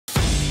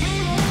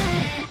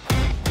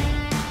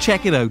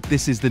Check it out,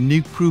 this is the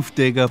Nukeproof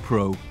Digger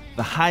Pro,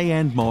 the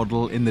high-end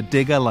model in the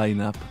Digger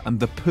lineup and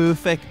the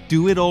perfect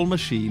do-it-all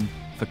machine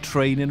for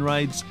training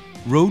rides,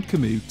 road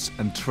commutes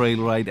and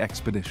trail ride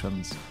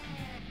expeditions.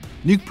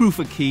 Nukeproof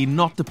are keen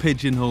not to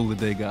pigeonhole the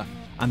Digger,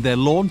 and their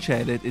launch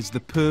edit is the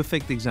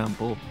perfect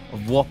example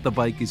of what the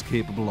bike is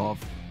capable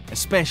of,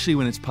 especially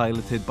when it's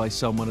piloted by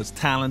someone as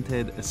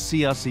talented as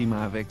CRC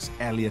Mavic's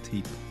Elliott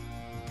Heap.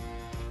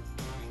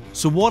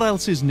 So what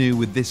else is new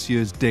with this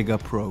year's Digger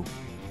Pro?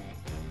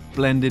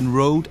 Blending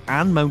road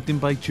and mountain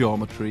bike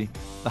geometry,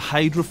 the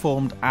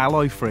hydroformed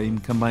alloy frame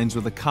combines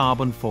with a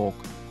carbon fork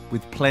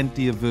with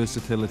plenty of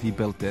versatility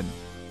built in.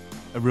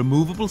 A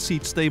removable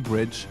seat stay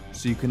bridge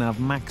so you can have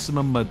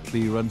maximum mud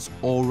clearance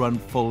or run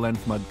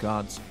full-length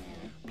mudguards,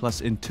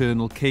 plus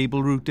internal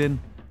cable routing,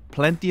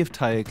 plenty of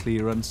tyre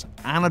clearance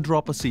and a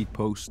dropper seat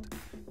post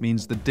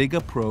means the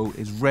Digger Pro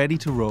is ready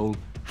to roll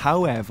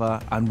however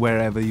and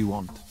wherever you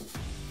want.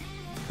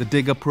 The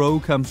Digger Pro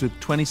comes with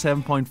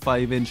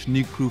 27.5-inch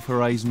Nukeproof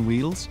Horizon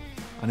wheels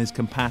and is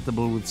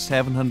compatible with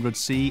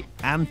 700C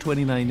and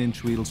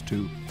 29-inch wheels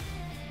too.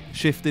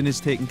 Shifting is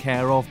taken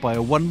care of by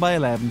a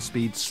 1x11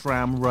 speed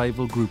SRAM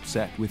rival group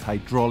set with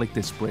hydraulic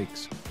disc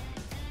brakes.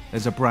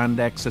 There's a Brand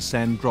X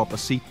Ascend dropper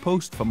seat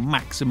post for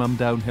maximum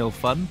downhill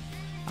fun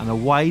and a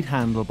wide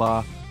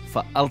handlebar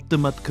for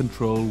ultimate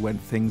control when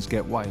things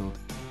get wild.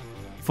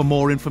 For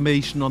more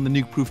information on the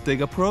Nukeproof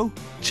Digger Pro,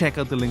 check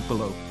out the link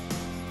below.